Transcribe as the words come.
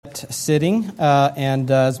sitting, and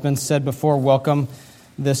as been said before, welcome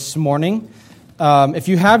this morning. If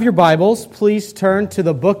you have your Bibles, please turn to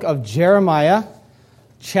the book of Jeremiah,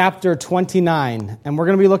 chapter 29. And we're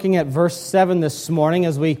going to be looking at verse 7 this morning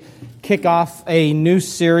as we kick off a new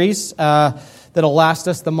series that'll last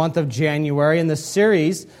us the month of January. And this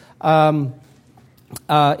series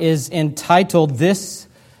is entitled, This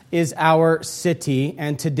is Our City.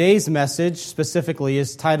 And today's message specifically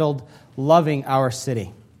is titled, Loving Our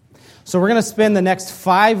City. So we're going to spend the next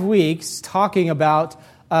 5 weeks talking about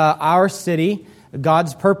our city,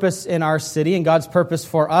 God's purpose in our city, and God's purpose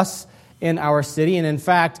for us in our city. And in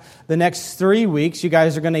fact, the next 3 weeks, you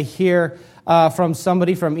guys are going to hear from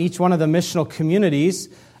somebody from each one of the missional communities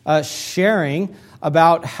sharing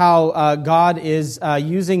about how God is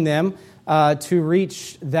using them to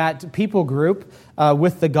reach that people group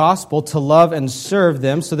with the gospel, to love and serve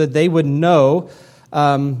them so that they would know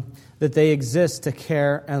that they exist to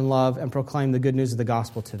care and love and proclaim the good news of the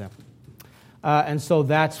gospel to them. And so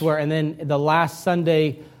that's where, and then the last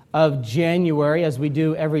Sunday of January, as we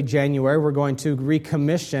do every January, we're going to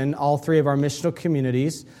recommission all 3 of our missional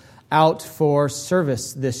communities out for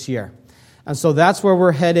service this year. And so that's where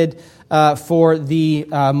we're headed for the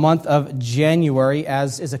month of January,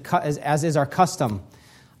 as is our custom.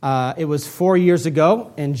 It was 4 years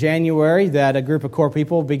ago in January that a group of core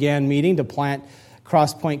people began meeting to plant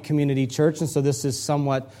Crosspoint Community Church, and so this is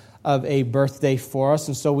somewhat of a birthday for us.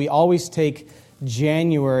 And so we always take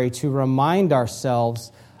January to remind ourselves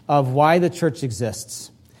of why the church exists,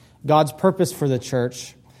 God's purpose for the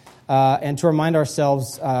church, and to remind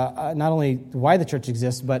ourselves not only why the church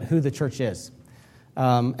exists, but who the church is.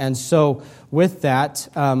 And so with that,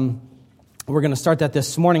 we're going to start that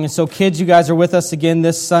this morning. And so kids, you guys are with us again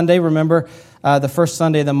this Sunday. Remember, the first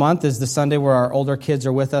Sunday of the month is the Sunday where our older kids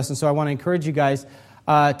are with us. And so I want to encourage you guys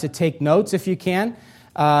to take notes if you can.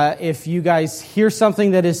 If you guys hear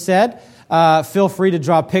something that is said, feel free to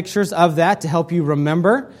draw pictures of that to help you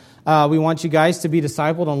remember. We want you guys to be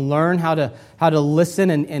discipled and learn how to listen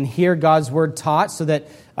and hear God's word taught so that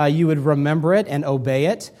you would remember it and obey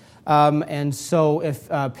it. And so if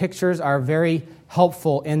pictures are very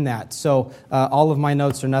helpful in that. So all of my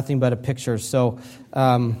notes are nothing but a picture. So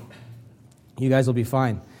you guys will be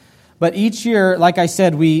fine. But each year, like I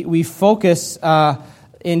said, we focus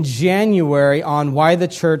in January on why the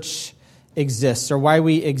church exists or why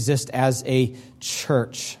we exist as a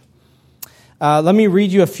church. Let me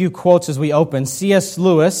read you a few quotes as we open. C.S.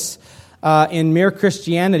 Lewis, in Mere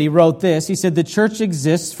Christianity, wrote this. He said, "The church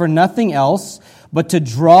exists for nothing else but to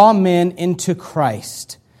draw men into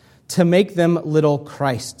Christ, to make them little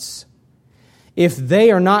Christs. If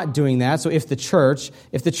they are not doing that," so if the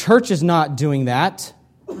church is not doing that,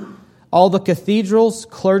 all the cathedrals,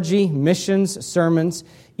 clergy, missions, sermons,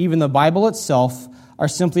 even the Bible itself are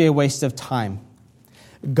simply a waste of time.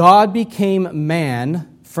 God became man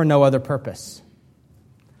for no other purpose.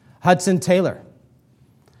 Hudson Taylor,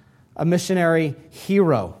 a missionary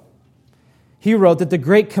hero, he wrote that the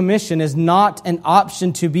Great Commission is not an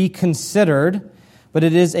option to be considered, but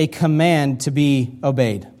it is a command to be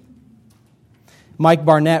obeyed. Mike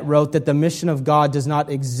Barnett wrote that the mission of God does not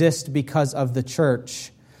exist because of the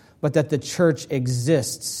church, but that the church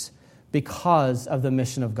exists because of the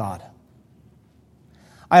mission of God.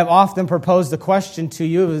 I have often proposed the question to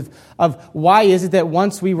you of why is it that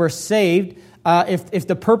once we were saved, if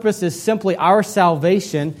the purpose is simply our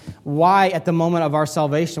salvation, why at the moment of our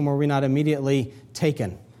salvation were we not immediately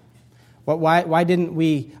taken? Why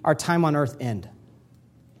didn't our time on earth end?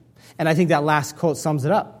 And I think that last quote sums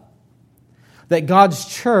it up. That God's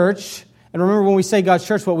church, and remember when we say God's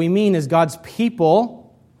church, what we mean is God's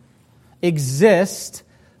people exist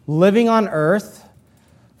living on earth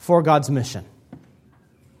for God's mission.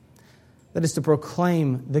 That is to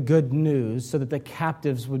proclaim the good news so that the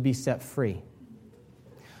captives would be set free.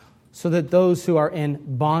 So that those who are in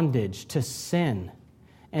bondage to sin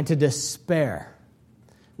and to despair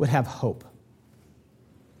would have hope.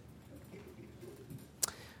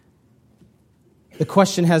 The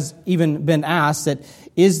question has even been asked that,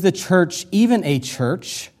 is the church even a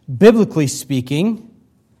church, biblically speaking,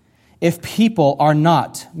 if people are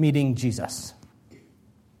not meeting Jesus?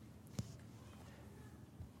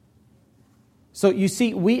 So you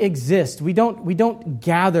see, we exist. We don't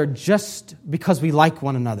gather just because we like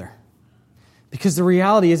one another. Because the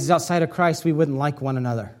reality is outside of Christ, we wouldn't like one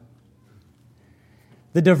another.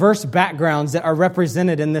 The diverse backgrounds that are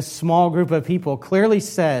represented in this small group of people clearly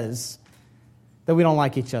says that we don't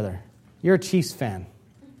like each other. You're a Chiefs fan.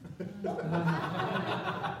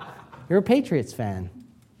 You're a Patriots fan.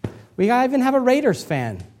 We even have a Raiders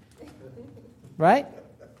fan. Right?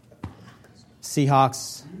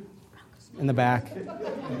 Seahawks, in the back,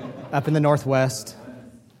 up in the northwest.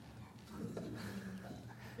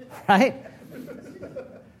 Right?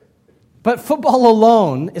 But football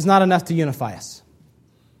alone is not enough to unify us.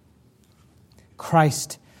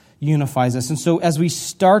 Christ unifies us. And so as we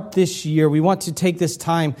start this year, we want to take this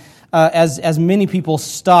time as many people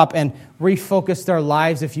stop and refocus their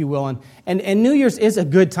lives, if you will. And New Year's is a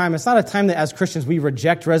good time. It's not a time that as Christians we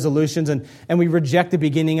reject resolutions and we reject the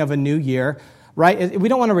beginning of a new year, right? We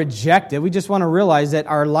don't want to reject it. We just want to realize that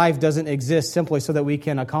our life doesn't exist simply so that we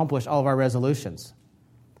can accomplish all of our resolutions.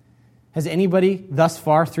 Has anybody thus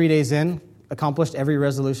far, 3 days in, accomplished every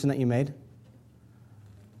resolution that you made?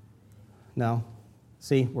 No.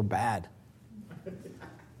 See, we're bad.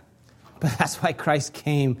 But that's why Christ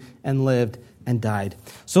came and lived and died.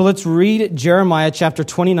 So let's read Jeremiah chapter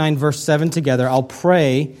 29, verse 7 together. I'll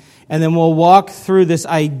pray, and then we'll walk through this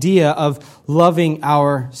idea of loving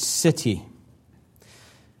our city.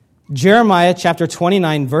 Jeremiah chapter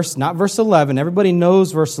 29, not verse 11. Everybody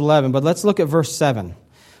knows verse 11, but let's look at verse 7.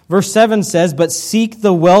 Verse 7 says, "But seek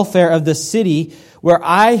the welfare of the city where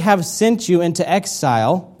I have sent you into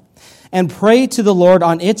exile, and pray to the Lord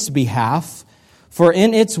on its behalf, for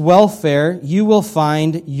in its welfare you will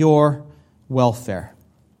find your welfare."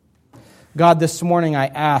 God, this morning I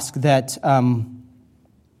ask that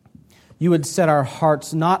you would set our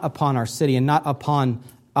hearts not upon our city and not upon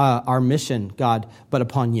our mission, God, but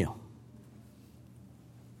upon you.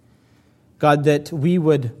 God, that we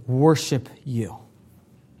would worship you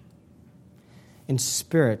in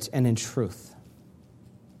spirit and in truth.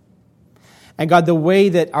 And God, the way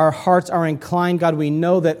that our hearts are inclined, God, we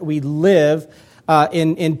know that we live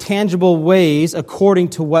in tangible ways according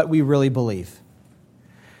to what we really believe.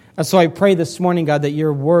 And so I pray this morning, God, that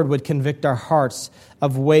your word would convict our hearts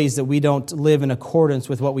of ways that we don't live in accordance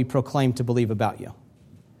with what we proclaim to believe about you.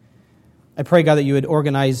 I pray, God, that you would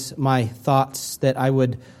organize my thoughts, that I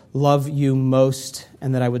would love you most,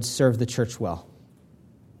 and that I would serve the church well.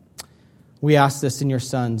 We ask this in your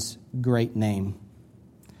Son's great name.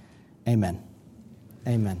 Amen.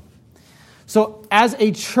 Amen. So as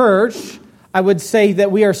a church, I would say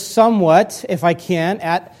that we are somewhat, if I can,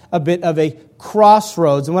 at a bit of a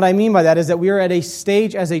crossroads. And what I mean by that is that we are at a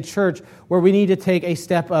stage as a church where we need to take a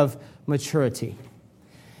step of maturity.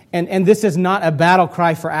 And this is not a battle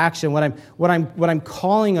cry for action. What I'm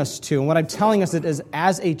calling us to, and what I'm telling us is,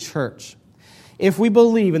 as a church, if we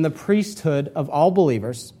believe in the priesthood of all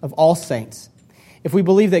believers, of all saints, if we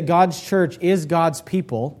believe that God's church is God's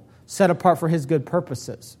people set apart for his good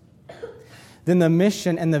purposes, then the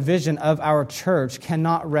mission and the vision of our church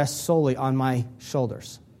cannot rest solely on my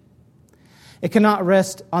shoulders. It cannot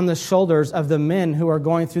rest on the shoulders of the men who are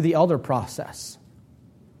going through the elder process.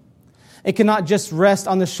 It cannot just rest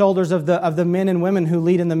on the shoulders of the men and women who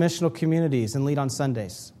lead in the missional communities and lead on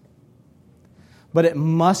Sundays. But it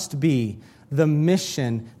must be the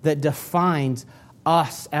mission that defines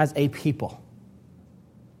us as a people.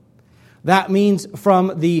 That means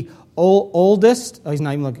from the oldest, he's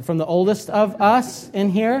not even looking, from the oldest of us in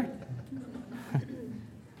here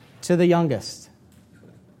to the youngest.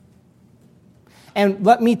 And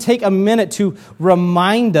let me take a minute to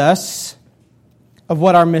remind us of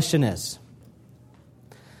what our mission is.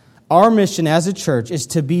 Our mission as a church is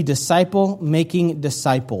to be disciple-making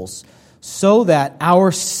disciples so that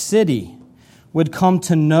our city would come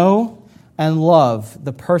to know and love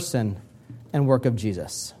the person and work of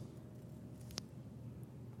Jesus.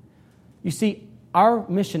 You see, our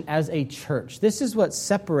mission as a church, this is what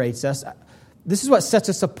separates us. This is what sets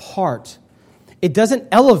us apart. It doesn't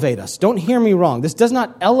elevate us. Don't hear me wrong. This does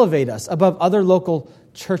not elevate us above other local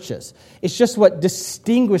churches. It's just what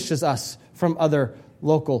distinguishes us from other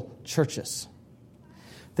local churches.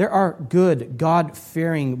 There are good,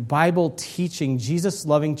 God-fearing, Bible-teaching,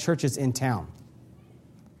 Jesus-loving churches in town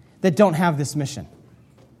that don't have this mission.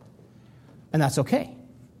 And that's okay.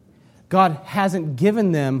 God hasn't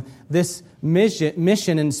given them this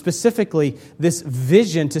mission and specifically this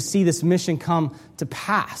vision to see this mission come to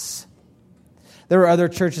pass. There are other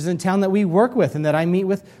churches in town that we work with and that I meet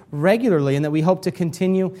with regularly and that we hope to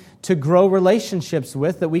continue to grow relationships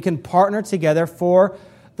with, that we can partner together for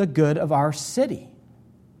the good of our city.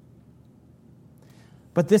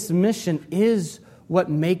 But this mission is what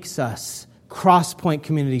makes us Crosspoint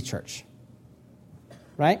Community Church.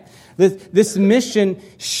 Right? This mission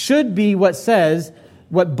should be what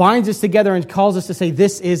binds us together and calls us to say,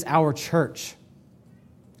 this is our church.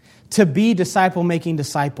 To be disciple-making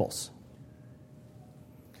disciples.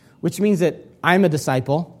 Which means that I'm a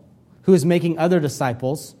disciple who is making other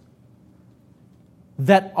disciples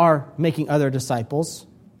that are making other disciples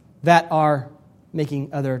that are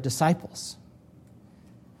making other disciples.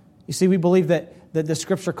 You see, we believe that the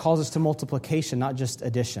Scripture calls us to multiplication, not just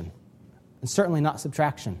addition, and certainly not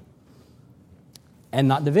subtraction, and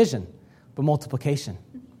not division, but multiplication.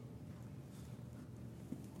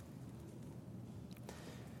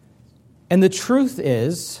 And the truth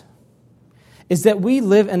is that we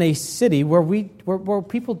live in a city where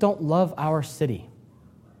people don't love our city.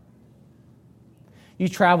 You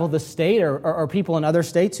travel the state or people in other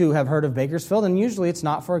states who have heard of Bakersfield, and usually it's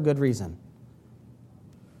not for a good reason.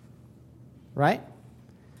 Right?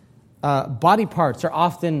 Body parts are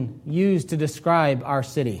often used to describe our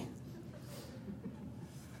city.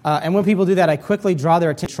 And when people do that, I quickly draw their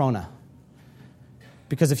attention to Trona.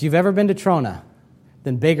 Because if you've ever been to Trona,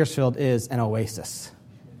 then Bakersfield is an oasis.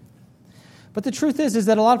 But the truth is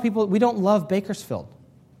that a lot of people, we don't love Bakersfield.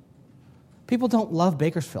 People don't love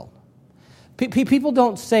Bakersfield. People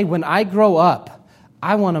don't say, when I grow up,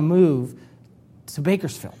 I want to move to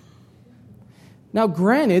Bakersfield. Now,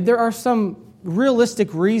 granted, there are some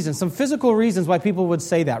realistic reasons, some physical reasons why people would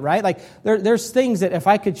say that, right? Like, there's things that if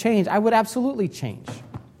I could change, I would absolutely change.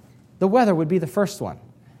 The weather would be the first one.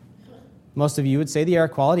 Most of you would say the air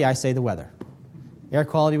quality, I say the weather. Air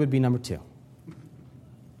quality would be number 2.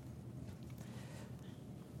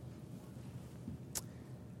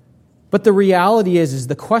 But the reality is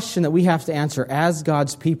the question that we have to answer as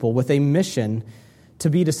God's people with a mission to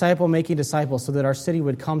be disciple-making disciples so that our city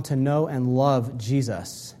would come to know and love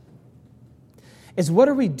Jesus is, what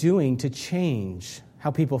are we doing to change how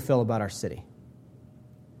people feel about our city?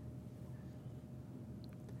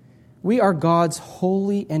 We are God's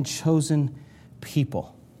holy and chosen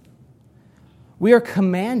people. We are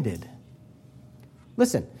commanded,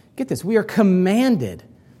 listen, get this, we are commanded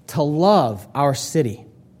to love our city.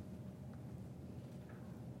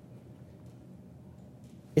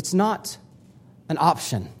 It's not an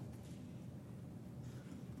option.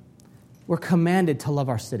 We're commanded to love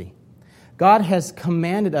our city. God has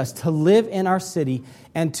commanded us to live in our city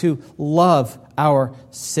and to love our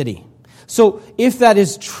city. So if that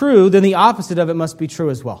is true, then the opposite of it must be true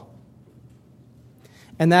as well.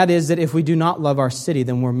 And that is that if we do not love our city,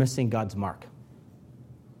 then we're missing God's mark.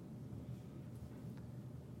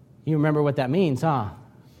 You remember what that means, huh?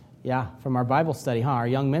 Yeah, from our Bible study, huh? Our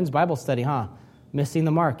young men's Bible study, huh? Missing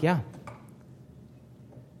the mark, yeah.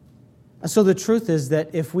 And so the truth is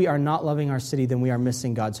that if we are not loving our city, then we are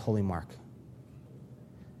missing God's holy mark.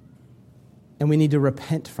 And we need to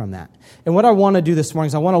repent from that. And what I want to do this morning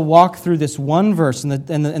is I want to walk through this one verse in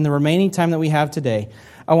the remaining time that we have today.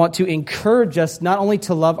 I want to encourage us not only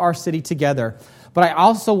to love our city together, but I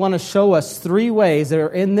also want to show us 3 ways that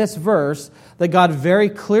are in this verse that God very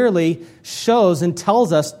clearly shows and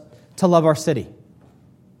tells us to love our city.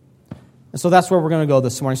 And so that's where we're going to go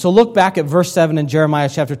this morning. So look back at verse 7 in Jeremiah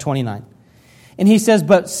chapter 29. And he says,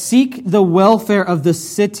 "But seek the welfare of the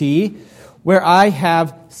city where I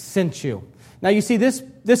have sent you." Now you see, this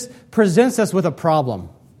presents us with a problem.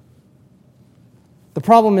 The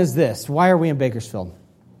problem is this: why are we in Bakersfield?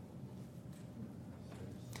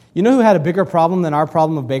 You know who had a bigger problem than our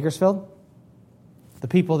problem of Bakersfield? The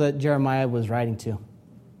people that Jeremiah was writing to.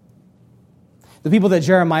 The people that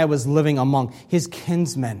Jeremiah was living among, his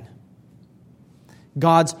kinsmen.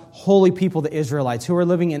 God's holy people, the Israelites, who were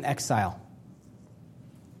living in exile.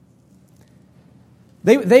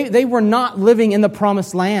 They were not living in the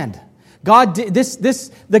promised land. God,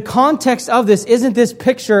 the context of this isn't this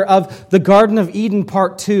picture of the Garden of Eden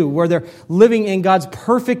Part 2, where they're living in God's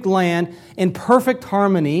perfect land in perfect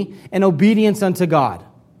harmony and obedience unto God.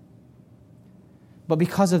 But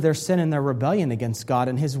because of their sin and their rebellion against God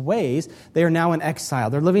and His ways, they are now in exile.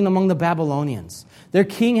 They're living among the Babylonians. Their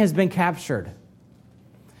king has been captured.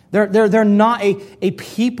 They're not a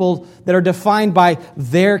people that are defined by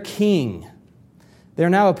their king. They're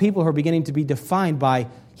now a people who are beginning to be defined by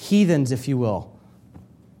heathens, if you will.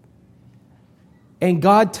 And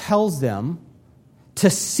God tells them to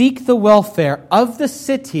seek the welfare of the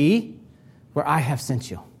city where I have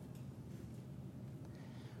sent you.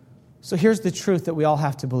 So here's the truth that we all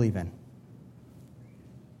have to believe in.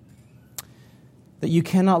 That you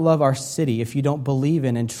cannot love our city if you don't believe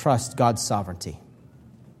in and trust God's sovereignty.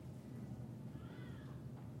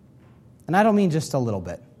 And I don't mean just a little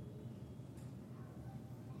bit.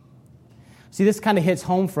 See, this kind of hits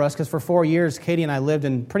home for us because for 4 years, Katie and I lived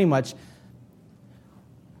in pretty much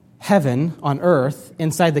heaven on earth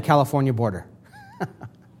inside the California border.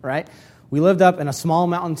 Right? We lived up in a small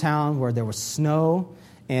mountain town where there was snow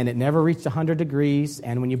and it never reached 100 degrees.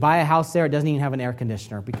 And when you buy a house there, it doesn't even have an air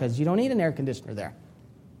conditioner because you don't need an air conditioner there.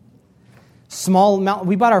 Small mountain.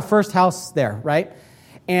 We bought our first house there, right?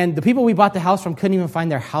 And the people we bought the house from couldn't even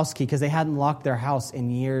find their house key because they hadn't locked their house in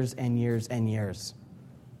years and years and years.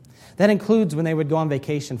 That includes when they would go on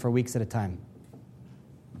vacation for weeks at a time.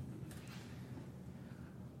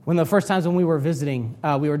 One of the first times when we were visiting,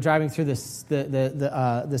 we were driving through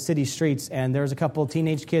the city streets, and there was a couple of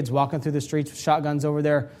teenage kids walking through the streets with shotguns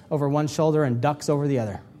over one shoulder and ducks over the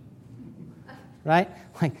other. Right?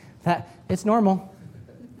 Like that, it's normal.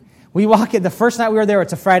 We walk in, the first night we were there,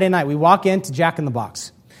 it's a Friday night, we walk into Jack in the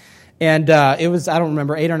Box. And it was, I don't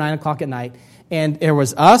remember, 8 or 9 o'clock at night. And there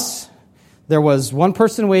was us, there was one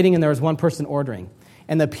person waiting, and there was one person ordering.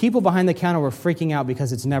 And the people behind the counter were freaking out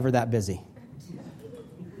because it's never that busy.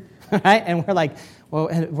 Right? And we're like, well,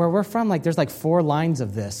 and where we're from, like, there's like 4 lines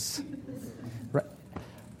of this. Right?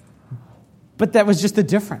 But that was just the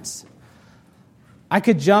difference. I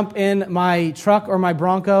could jump in my truck or my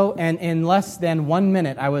Bronco, and in less than 1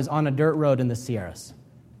 minute, I was on a dirt road in the Sierras.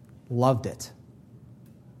 Loved it.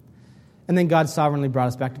 And then God sovereignly brought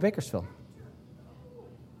us back to Bakersfield.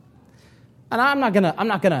 And I'm not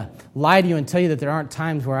gonna lie to you and tell you that there aren't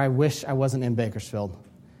times where I wish I wasn't in Bakersfield.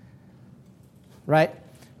 Right?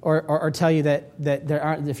 Or tell you that there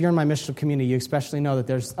aren't, if you're in my missional community, you especially know that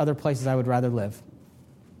there's other places I would rather live.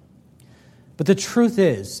 But the truth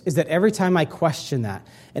is that every time I question that,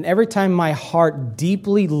 and every time my heart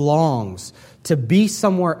deeply longs to be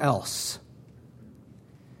somewhere else,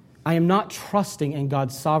 I am not trusting in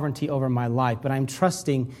God's sovereignty over my life, but I'm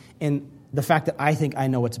trusting in the fact that I think I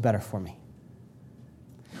know what's better for me.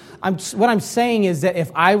 What I'm saying is that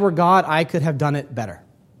if I were God, I could have done it better.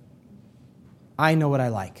 I know what I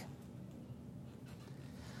like.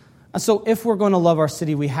 And so if we're going to love our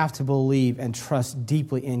city, we have to believe and trust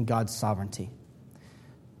deeply in God's sovereignty.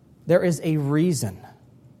 There is a reason,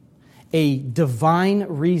 a divine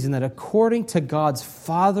reason that according to God's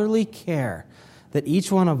fatherly care, that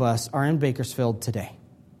each one of us are in Bakersfield today.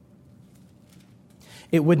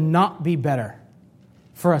 It would not be better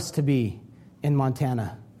for us to be in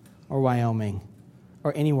Montana or Wyoming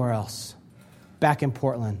or anywhere else, back in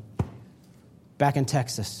Portland, back in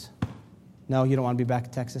Texas. No, you don't want to be back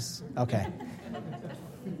in Texas? Okay.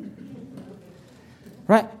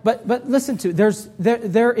 Right, but listen to,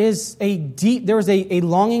 there is a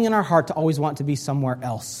longing in our heart to always want to be somewhere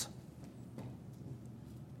else.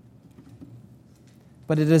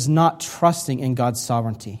 But it is not trusting in God's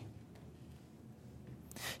sovereignty.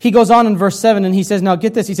 He goes on in verse 7 and he says, now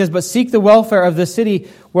get this, he says, but seek the welfare of the city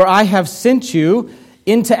where I have sent you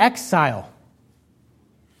into exile.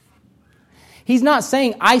 He's not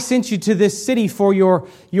saying, I sent you to this city for your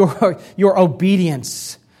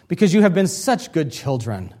obedience, because you have been such good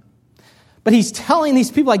children. But he's telling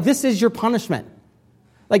these people, like, this is your punishment.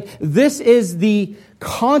 Like, this is the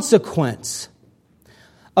consequence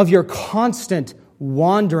of your constant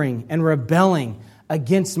wandering and rebelling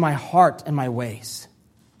against my heart and my ways.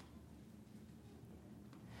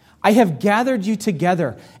 I have gathered you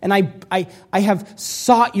together, and I have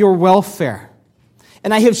sought your welfare.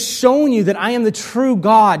 And I have shown you that I am the true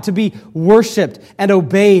God to be worshipped and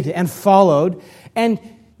obeyed and followed. And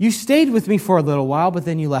you stayed with me for a little while, but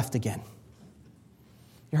then you left again.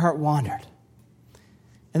 Your heart wandered.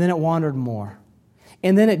 And then it wandered more.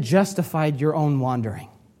 And then it justified your own wandering.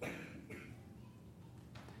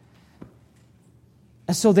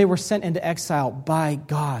 And so they were sent into exile by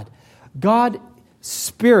God. God's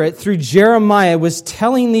Spirit, through Jeremiah, was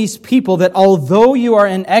telling these people that although you are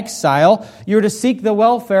in exile, you're to seek the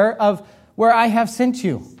welfare of where I have sent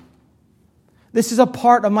you. This is a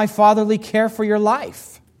part of my fatherly care for your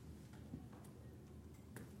life.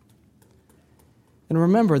 And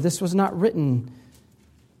remember, this was not written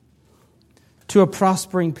to a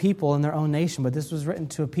prospering people in their own nation, but this was written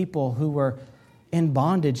to a people who were in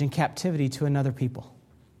bondage and captivity to another people.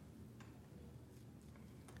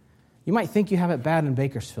 You might think you have it bad in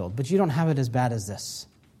Bakersfield, but you don't have it as bad as this.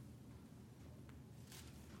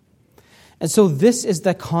 And so this is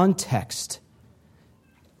the context.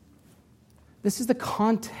 This is the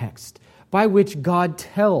context by which God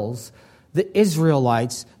tells the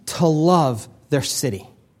Israelites to love their city.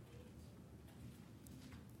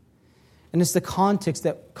 And it's the context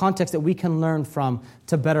that we can learn from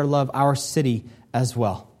to better love our city as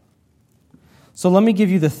well. So let me give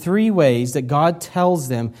you the 3 ways that God tells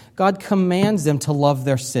them, God commands them to love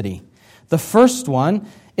their city. The first one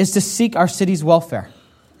is to seek our city's welfare.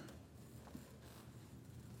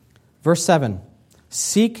 Verse 7,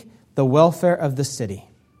 seek the welfare of the city.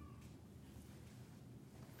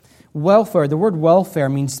 Welfare, the word welfare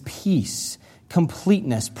means peace,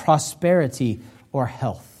 completeness, prosperity, or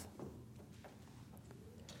health.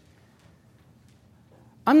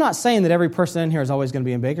 I'm not saying that every person in here is always going to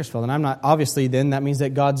be in Bakersfield, and I'm not, obviously then that means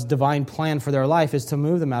that God's divine plan for their life is to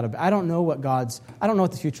move them out of, I don't know what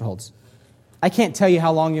the future holds. I can't tell you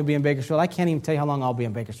how long you'll be in Bakersfield. I can't even tell you how long I'll be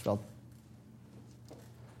in Bakersfield.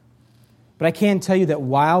 But I can tell you that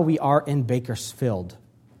while we are in Bakersfield,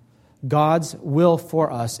 God's will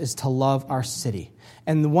for us is to love our city.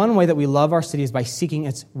 And the one way that we love our city is by seeking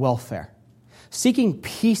its welfare. Seeking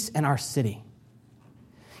peace in our city.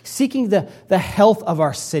 Seeking the health of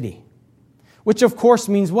our city. Which of course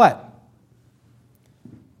means what?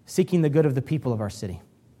 Seeking the good of the people of our city.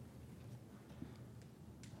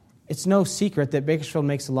 It's no secret that Bakersfield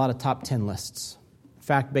makes a lot of top 10 lists. In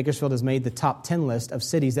fact, Bakersfield has made the top 10 list of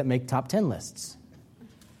cities that make top 10 lists.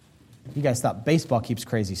 You guys thought baseball keeps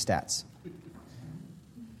crazy stats.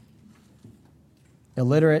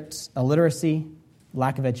 Illiteracy,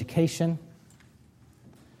 lack of education,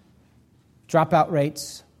 dropout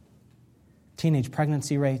rates, teenage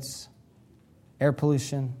pregnancy rates, air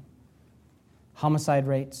pollution, homicide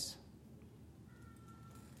rates.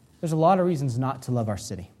 There's a lot of reasons not to love our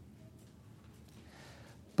city.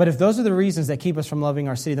 But if those are the reasons that keep us from loving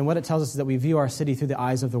our city, then what it tells us is that we view our city through the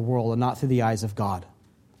eyes of the world and not through the eyes of God.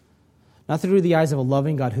 Not through the eyes of a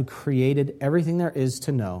loving God who created everything there is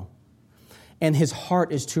to know. And his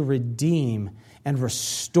heart is to redeem and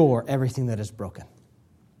restore everything that is broken.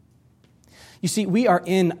 You see, we are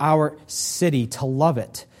in our city to love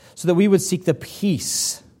it so that we would seek the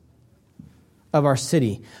peace of our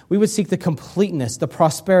city. We would seek the completeness, the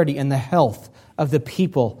prosperity, and the health of the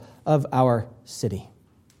people of our city.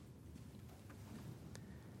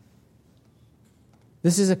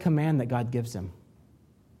 This is a command that God gives him.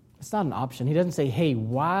 It's not an option. He doesn't say, hey,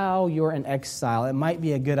 while you're in exile, it might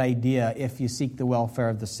be a good idea if you seek the welfare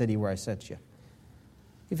of the city where I sent you.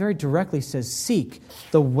 He very directly says, seek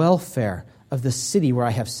the welfare of the city where I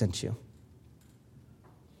have sent you.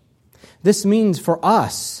 This means for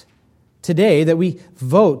us today that we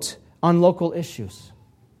vote on local issues.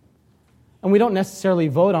 And we don't necessarily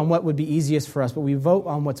vote on what would be easiest for us, but we vote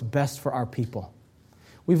on what's best for our people.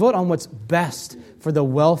 We vote on what's best for the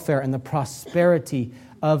welfare and the prosperity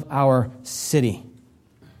of our city.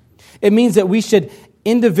 It means that we should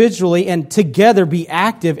individually and together be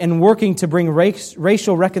active in working to bring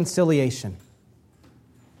racial reconciliation,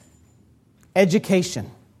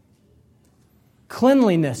 education,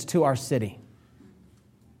 cleanliness to our city.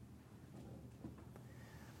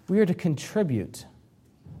 We are to contribute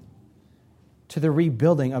to the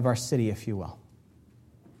rebuilding of our city, if you will.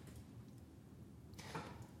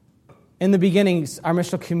 In the beginning, our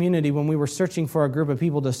missional community, when we were searching for a group of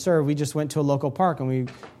people to serve, we just went to a local park and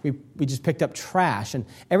we just picked up trash. And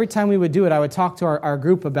every time we would do it, I would talk to our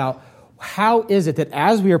group about how is it that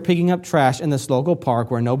as we are picking up trash in this local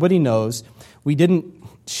park where nobody knows, we didn't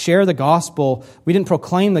share the gospel, we didn't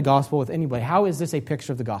proclaim the gospel with anybody. How is this a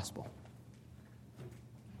picture of the gospel?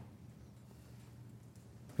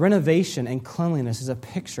 Renovation and cleanliness is a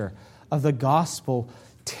picture of the gospel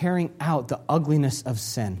tearing out the ugliness of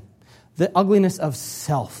sin. The ugliness of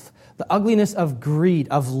self, the ugliness of greed,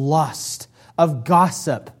 of lust, of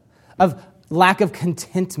gossip, of lack of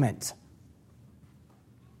contentment.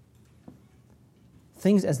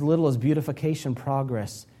 Things as little as beautification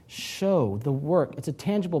progress show the work. It's a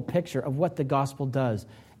tangible picture of what the gospel does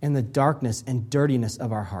in the darkness and dirtiness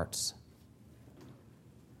of our hearts.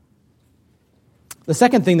 The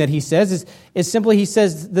second thing that he says is simply, he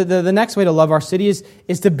says the next way to love our city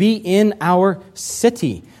is to be in our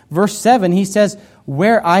city. Verse 7, he says,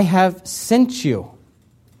 where I have sent you.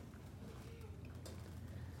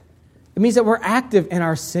 It means that we're active in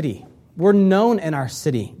our city. We're known in our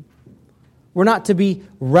city. We're not to be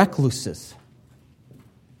recluses.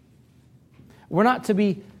 We're not to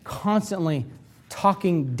be constantly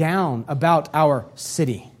talking down about our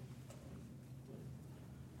city.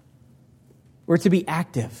 We're to be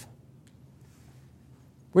active.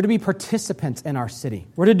 We're to be participants in our city.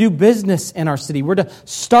 We're to do business in our city. We're to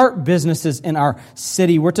start businesses in our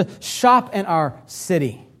city. We're to shop in our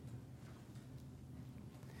city.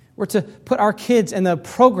 We're to put our kids in the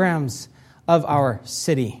programs of our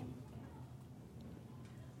city.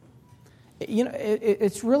 You know,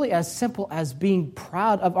 it's really as simple as being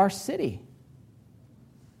proud of our city.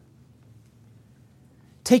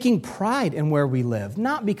 Taking pride in where we live,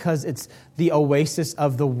 not because it's the oasis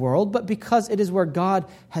of the world, but because it is where God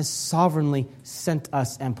has sovereignly sent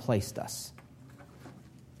us and placed us.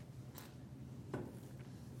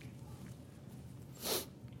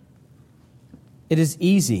 It is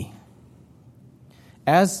easy.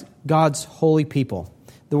 As God's holy people,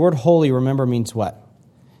 the word holy, remember, means what?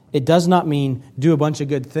 It does not mean do a bunch of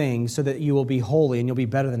good things so that you will be holy and you'll be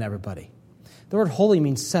better than everybody. The word holy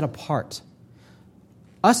means set apart.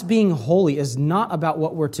 Us being holy is not about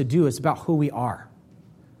what we're to do, it's about who we are.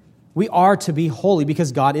 We are to be holy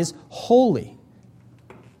because God is holy.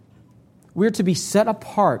 We're to be set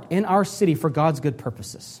apart in our city for God's good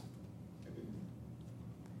purposes.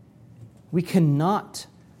 We cannot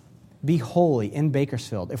be holy in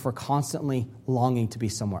Bakersfield if we're constantly longing to be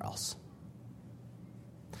somewhere else.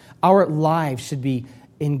 Our lives should be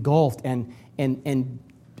engulfed and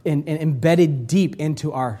embedded deep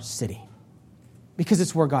into our city because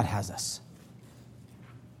it's where God has us.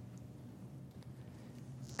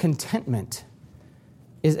 Contentment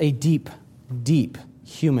is a deep, deep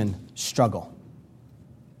human struggle.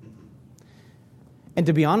 And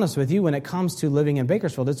to be honest with you, when it comes to living in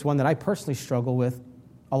Bakersfield, it's one that I personally struggle with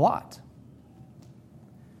a lot.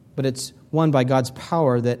 But it's one by God's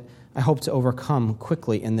power that I hope to overcome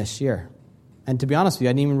quickly in this year. And to be honest with you,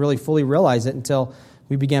 I didn't even really fully realize it until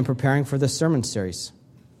we began preparing for this sermon series.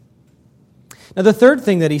 Now, the third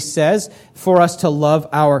thing that he says for us to love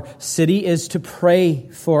our city is to pray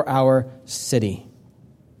for our city.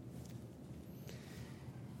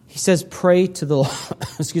 He says, pray to the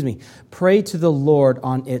Lord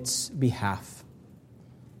on its behalf.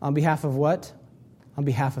 On behalf of what? On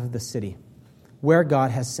behalf of the city, where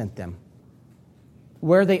God has sent them,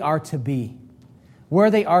 where they are to be, where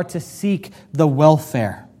they are to seek the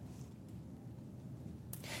welfare.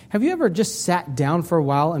 Have you ever just sat down for a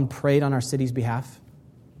while and prayed on our city's behalf?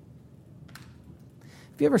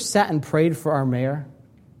 Have you ever sat and prayed for our mayor,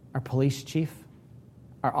 our police chief,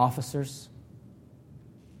 our officers,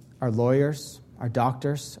 our lawyers, our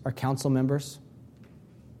doctors, our council members?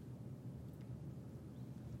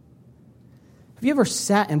 Have you ever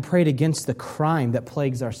sat and prayed against the crime that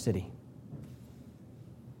plagues our city?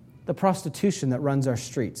 The prostitution that runs our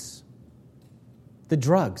streets, the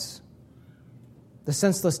drugs, the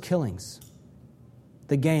senseless killings,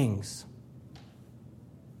 the gangs.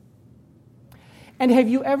 And have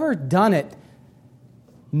you ever done it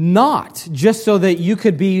not just so that you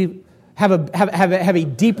could have a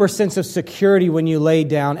deeper sense of security when you lay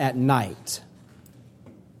down at night,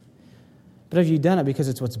 but have you done it because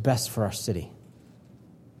it's what's best for our city?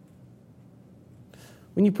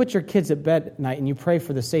 When you put your kids at bed at night and you pray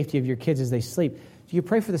for the safety of your kids as they sleep, do you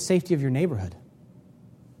pray for the safety of your neighborhood?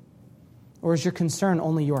 Or is your concern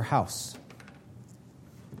only your house?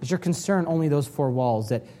 Is your concern only those four walls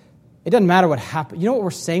that it doesn't matter what happens? You know what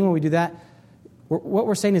we're saying when we do that? What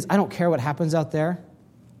we're saying is, I don't care what happens out there.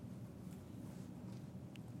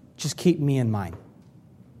 Just keep me in mind.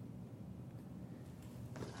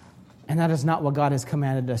 And that is not what God has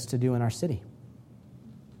commanded us to do in our city.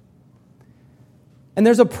 And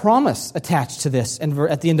there's a promise attached to this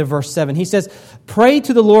at the end of verse 7. He says, pray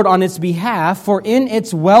to the Lord on its behalf, for in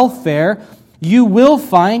its welfare you will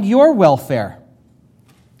find your welfare.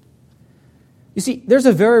 You see, there's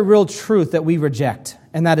a very real truth that we reject,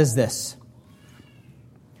 and that is this: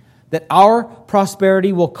 that our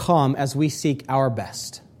prosperity will come as we seek our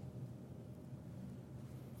best.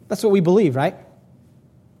 That's what we believe, right?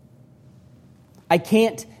 I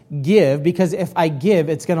can't give because if I give,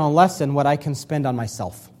 it's going to lessen what I can spend on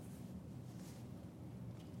myself.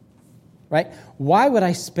 Right? Why would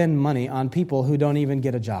I spend money on people who don't even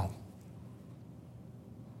get a job?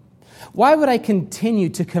 Why would I continue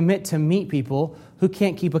to commit to meet people who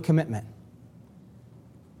can't keep a commitment?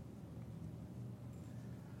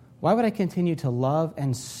 Why would I continue to love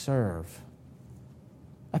and serve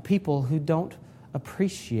a people who don't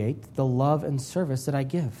appreciate the love and service that I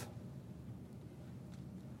give?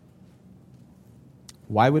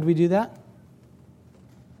 Why would we do that?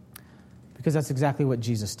 Because that's exactly what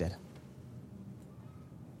Jesus did.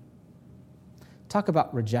 Talk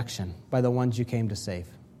about rejection by the ones you came to save.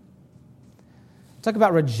 Talk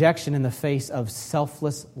about rejection in the face of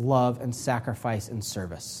selfless love and sacrifice and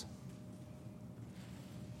service.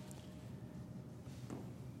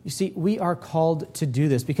 You see, we are called to do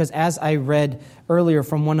this because, as I read earlier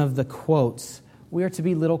from one of the quotes, we are to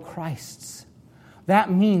be little Christs.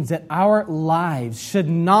 That means that our lives should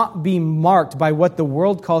not be marked by what the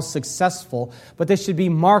world calls successful, but they should be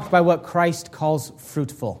marked by what Christ calls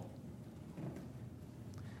fruitful.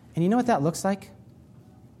 And you know what that looks like?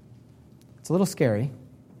 It's a little scary.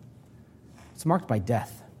 It's marked by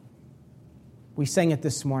death. We sang it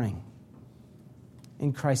this morning.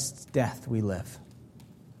 In Christ's death we live.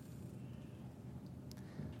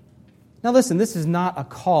 Now listen, this is not a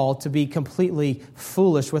call to be completely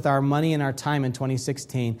foolish with our money and our time in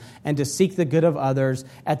 2016 and to seek the good of others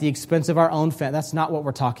at the expense of our own family. That's not what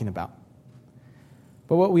we're talking about.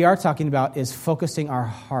 But what we are talking about is focusing our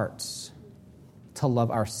hearts to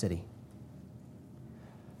love our city,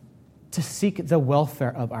 to seek the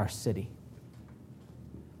welfare of our city,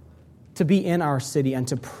 to be in our city and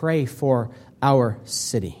to pray for our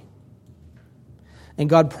city. And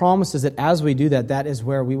God promises that as we do that, that is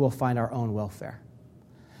where we will find our own welfare.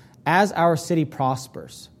 As our city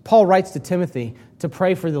prospers, Paul writes to Timothy to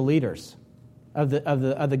pray for the leaders of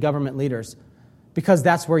the government leaders, because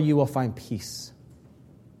that's where you will find peace.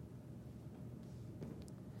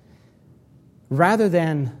 Rather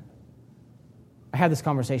than, I have this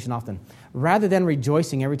conversation often, rather than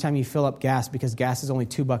rejoicing every time you fill up gas because gas is only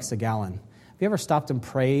 $2 a gallon, have you ever stopped and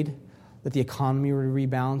prayed that the economy would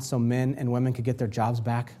rebound so men and women could get their jobs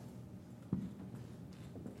back?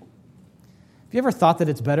 Have you ever thought that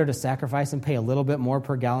it's better to sacrifice and pay a little bit more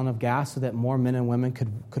per gallon of gas so that more men and women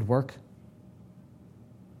could work?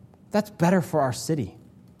 That's better for our city.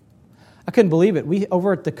 I couldn't believe it. We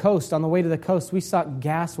over at the coast, on the way to the coast, we saw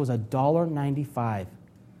gas was $1.95.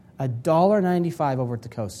 $1.95 over at the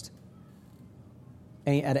coast.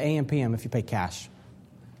 At AM PM if you pay cash.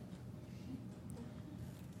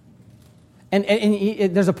 And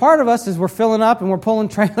there's a part of us as we're filling up and we're pulling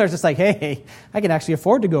trailers, it's like, hey, I can actually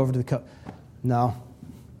afford to go over to the coast. No,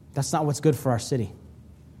 that's not what's good for our city.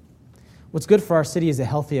 What's good for our city is a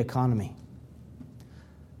healthy economy.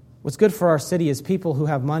 What's good for our city is people who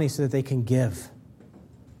have money so that they can give.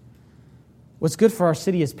 What's good for our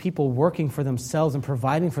city is people working for themselves and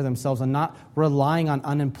providing for themselves and not relying on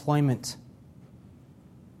unemployment.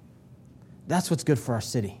 That's what's good for our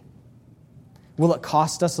city. Will it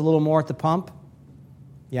cost us a little more at the pump?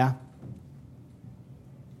 Yeah.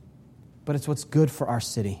 But it's what's good for our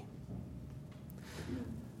city.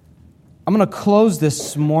 I'm going to close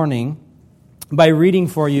this morning by reading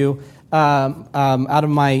for you out of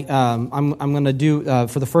my, I'm going to do,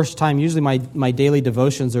 for the first time, usually my daily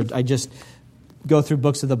devotions, or I just go through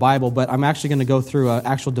books of the Bible, but I'm actually going to go through an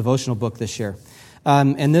actual devotional book this year.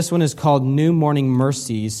 And this one is called New Morning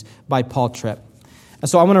Mercies by Paul Tripp. And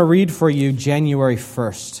so I'm going to read for you January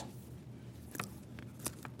 1st.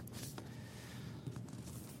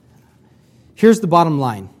 Here's the bottom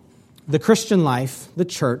line. The Christian life, the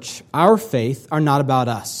church, our faith are not about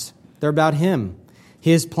us. They're about Him,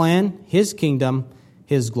 His plan, His kingdom,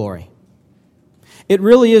 His glory. It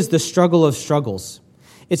really is the struggle of struggles.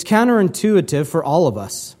 It's counterintuitive for all of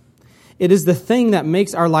us. It is the thing that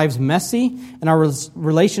makes our lives messy and our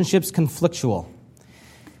relationships conflictual.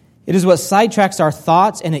 It is what sidetracks our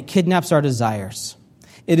thoughts and it kidnaps our desires.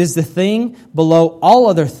 It is the thing below all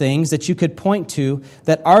other things that you could point to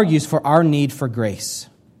that argues for our need for grace.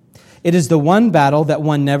 It is the one battle that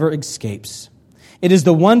one never escapes. It is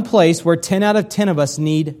the one place where 10 out of 10 of us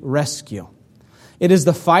need rescue. It is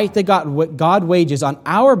the fight that God wages on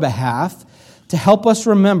our behalf to help us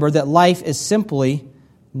remember that life is simply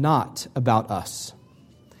not about us.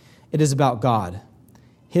 It is about God,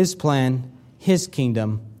 His plan, His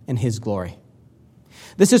kingdom, and His glory.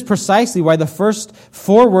 This is precisely why the first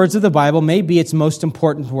 4 words of the Bible may be its most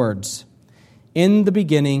important words. In the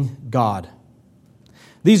beginning, God.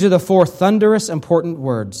 These are the 4 thunderous important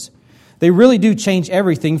words. They really do change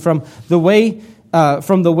everything from the way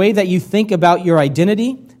that you think about your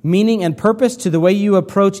identity, meaning, and purpose to the way you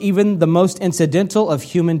approach even the most incidental of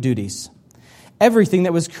human duties. Everything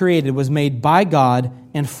that was created was made by God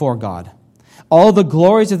and for God. All the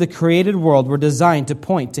glories of the created world were designed to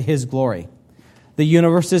point to His glory. The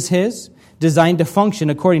universe is His, designed to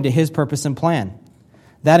function according to His purpose and plan.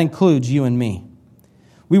 That includes you and me.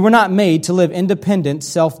 We were not made to live independent,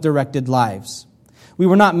 self-directed lives. We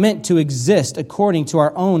were not meant to exist according to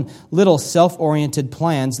our own little self-oriented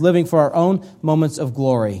plans, living for our own moments of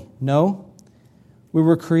glory. No, we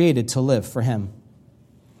were created to live for Him.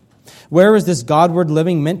 Where is this Godward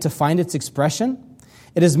living meant to find its expression?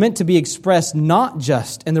 It is meant to be expressed not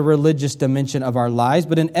just in the religious dimension of our lives,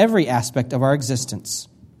 but in every aspect of our existence.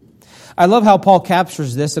 I love how Paul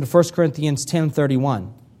captures this in 1 Corinthians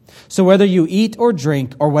 10:31. So whether you eat or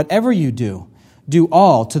drink or whatever you do, do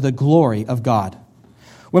all to the glory of God.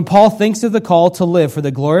 When Paul thinks of the call to live for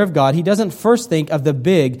the glory of God, he doesn't first think of the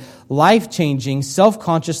big, life-changing,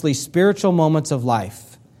 self-consciously spiritual moments of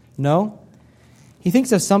life. No, he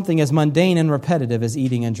thinks of something as mundane and repetitive as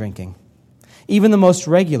eating and drinking. Even the most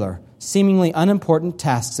regular, seemingly unimportant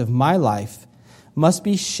tasks of my life must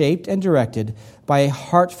be shaped and directed by a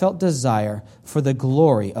heartfelt desire for the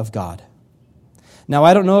glory of God. Now,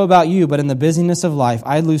 I don't know about you, but in the busyness of life,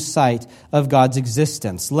 I lose sight of God's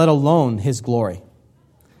existence, let alone His glory.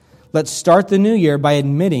 Let's start the new year by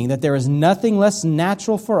admitting that there is nothing less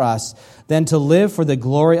natural for us than to live for the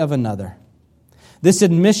glory of another. This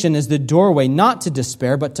admission is the doorway not to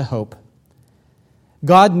despair, but to hope.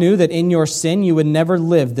 God knew that in your sin you would never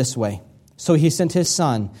live this way. So He sent His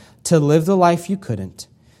Son to live the life you couldn't,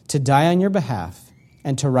 to die on your behalf,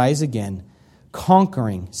 and to rise again,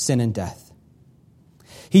 conquering sin and death.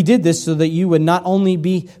 He did this so that you would not only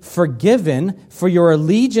be forgiven for your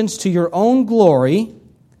allegiance to your own glory,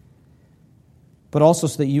 but also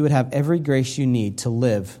so that you would have every grace you need to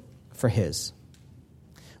live for His.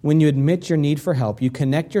 When you admit your need for help, you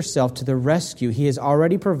connect yourself to the rescue He has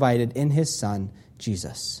already provided in His Son,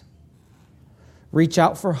 Jesus. Reach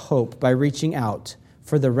out for hope by reaching out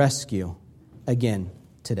for the rescue again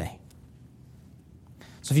today.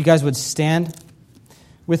 So if you guys would stand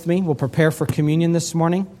with me, we'll prepare for communion this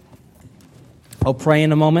morning. I'll pray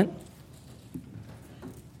in a moment.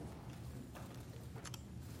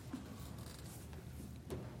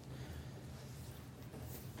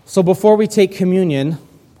 So before we take communion,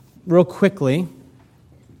 real quickly,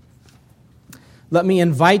 let me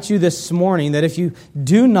invite you this morning that if you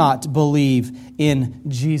do not believe in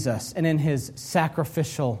Jesus and in His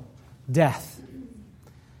sacrificial death,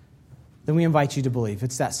 then we invite you to believe.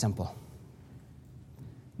 It's that simple.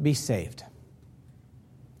 Be saved.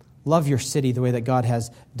 Love your city the way that God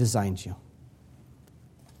has designed you.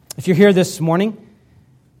 If you're here this morning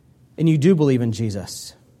and you do believe in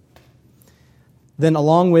Jesus, then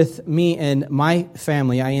along with me and my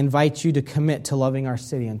family, I invite you to commit to loving our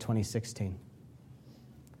city in 2016.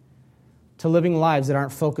 To living lives that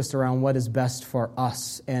aren't focused around what is best for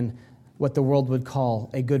us and what the world would call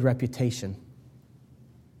a good reputation,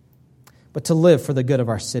 but to live for the good of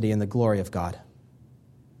our city and the glory of God.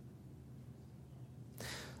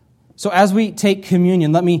 So as we take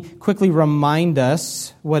communion, let me quickly remind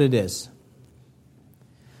us what it is.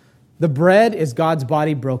 The bread is God's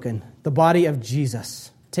body broken, the body of Jesus,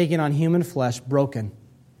 taking on human flesh, broken.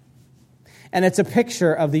 And it's a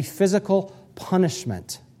picture of the physical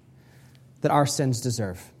punishment that our sins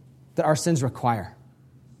deserve, that our sins require.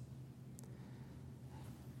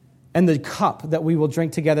 And the cup that we will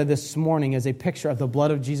drink together this morning is a picture of the blood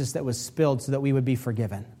of Jesus that was spilled so that we would be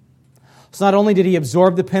forgiven. So not only did He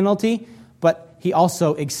absorb the penalty, but He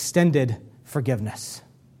also extended forgiveness.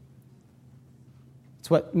 It's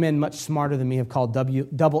what men much smarter than me have called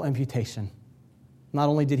double imputation. Not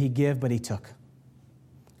only did He give, but He took.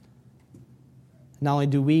 Not only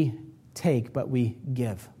do we take, but we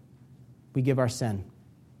give. We give our sin.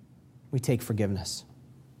 We take forgiveness.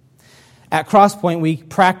 At Crosspoint, we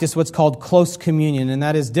practice what's called close communion, and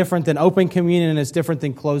that is different than open communion and it's different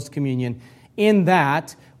than closed communion. In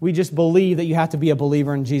that, we just believe that you have to be a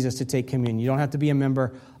believer in Jesus to take communion. You don't have to be a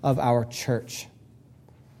member of our church.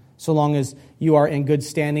 So long as you are in good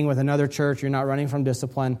standing with another church, you're not running from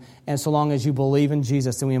discipline, and so long as you believe in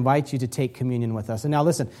Jesus, then we invite you to take communion with us. And now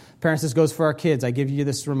listen, parents, this goes for our kids. I give you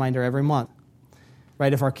this reminder every month.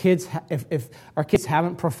 Right? If our kids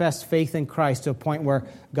haven't professed faith in Christ to a point where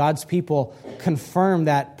God's people confirm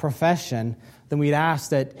that profession, then we'd ask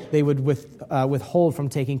that they would withhold from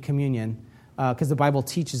taking communion, because the Bible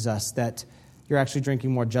teaches us that you're actually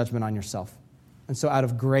drinking more judgment on yourself. And so out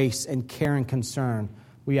of grace and care and concern,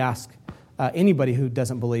 we ask anybody who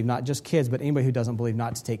doesn't believe, not just kids, but anybody who doesn't believe,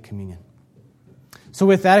 not to take communion. So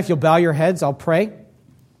with that, if you'll bow your heads, I'll pray.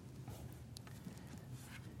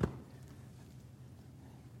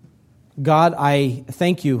 God, I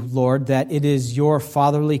thank you, Lord, that it is your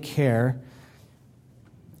fatherly care,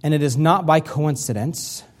 and it is not by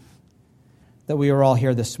coincidence that we are all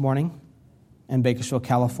here this morning in Bakersfield,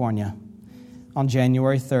 California, on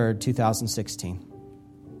January 3rd, 2016.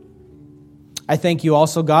 I thank you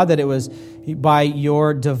also, God, that it was by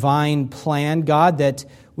your divine plan, God, that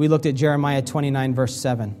we looked at Jeremiah 29, verse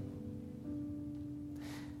 7.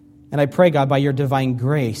 And I pray, God, by your divine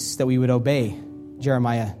grace that we would obey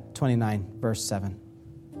Jeremiah 29, verse 7.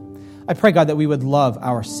 I pray, God, that we would love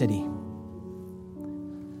our city.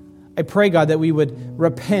 I pray, God, that we would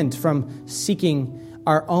repent from seeking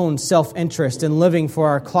our own self-interest and living for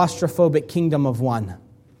our claustrophobic kingdom of one.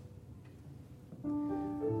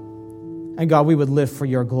 And God, we would live for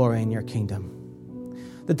your glory and your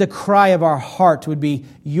kingdom. That the cry of our heart would be,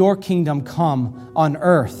 your kingdom come on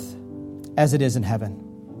earth as it is in heaven.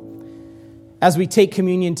 As we take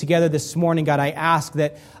communion together this morning, God, I ask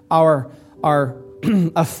that our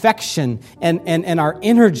affection and our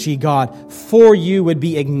energy, God, for you would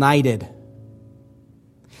be ignited.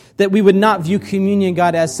 That we would not view communion,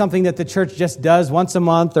 God, as something that the church just does once a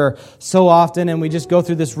month or so often, and we just go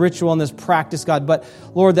through this ritual and this practice, God. But,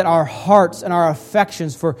 Lord, that our hearts and our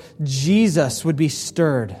affections for Jesus would be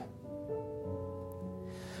stirred.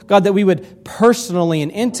 God, that we would personally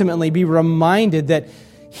and intimately be reminded that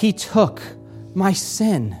He took my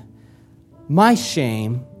sin, my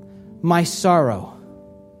shame, my sorrow,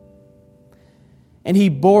 and He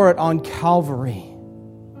bore it on Calvary,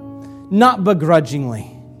 not begrudgingly,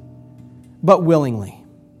 but willingly.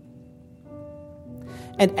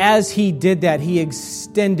 And as he did that, he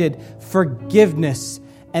extended forgiveness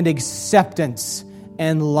and acceptance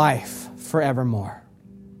and life forevermore.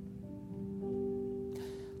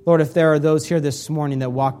 Lord, if there are those here this morning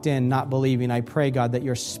that walked in not believing, I pray, God, that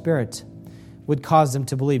your Spirit would cause them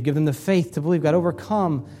to believe. Give them the faith to believe. God,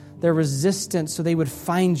 overcome their resistance so they would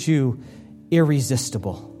find you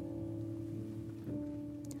irresistible.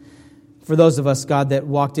 For those of us, God, that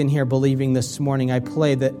walked in here believing this morning, I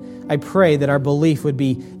pray that our belief would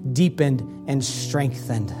be deepened and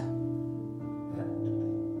strengthened.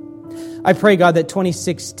 I pray, God, that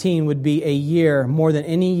 2016 would be a year, more than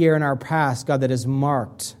any year in our past, God, that is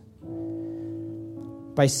marked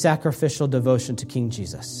by sacrificial devotion to King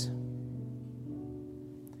Jesus.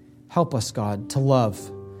 Help us, God, to love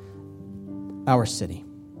our city.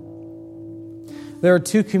 There are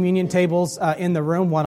 2 communion tables in the room, one